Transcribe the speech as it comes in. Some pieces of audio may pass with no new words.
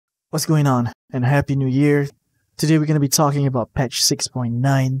What's going on, and Happy New Year. Today we're going to be talking about patch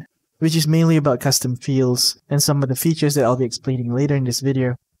 6.9, which is mainly about custom fields and some of the features that I'll be explaining later in this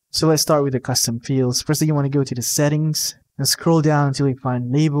video. So let's start with the custom fields. First, you want to go to the settings and scroll down until you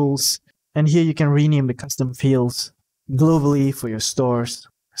find labels, and here you can rename the custom fields globally for your stores.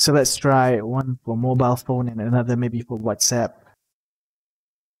 So let's try one for mobile phone and another maybe for WhatsApp.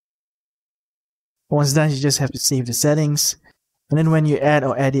 Once done, you just have to save the settings. And then when you add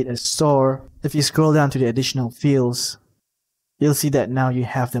or edit a store, if you scroll down to the additional fields, you'll see that now you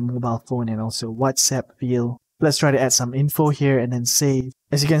have the mobile phone and also WhatsApp field. Let's try to add some info here and then save.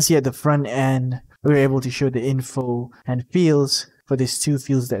 As you can see at the front end, we're able to show the info and fields for these two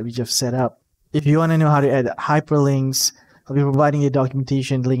fields that we just set up. If you want to know how to add hyperlinks, I'll be providing the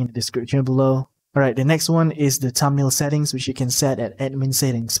documentation link in the description below. Alright, the next one is the thumbnail settings, which you can set at admin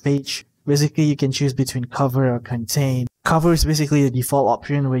settings page. Basically, you can choose between cover or contain. Cover is basically the default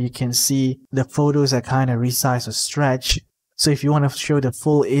option where you can see the photos are kind of resized or stretched. So if you want to show the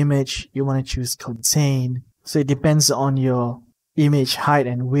full image, you want to choose contain. So it depends on your image height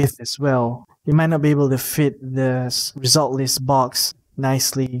and width as well. You might not be able to fit the result list box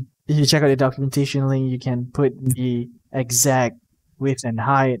nicely. If you check out the documentation link, you can put the exact width and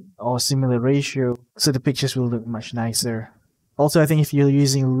height or similar ratio, so the pictures will look much nicer. Also, I think if you're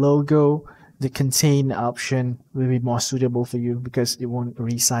using logo, the contain option will be more suitable for you because it won't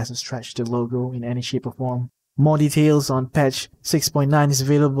resize or stretch the logo in any shape or form. More details on patch 6.9 is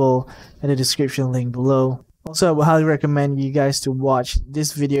available in the description link below. Also, I would highly recommend you guys to watch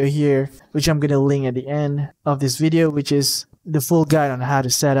this video here, which I'm going to link at the end of this video, which is the full guide on how to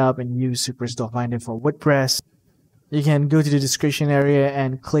set up and use Superstore Finder for WordPress. You can go to the description area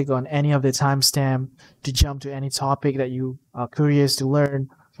and click on any of the timestamp to jump to any topic that you are curious to learn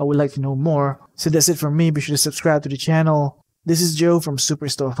or would like to know more. So that's it from me. Be sure to subscribe to the channel. This is Joe from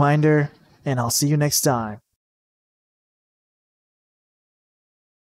Superstore Finder, and I'll see you next time.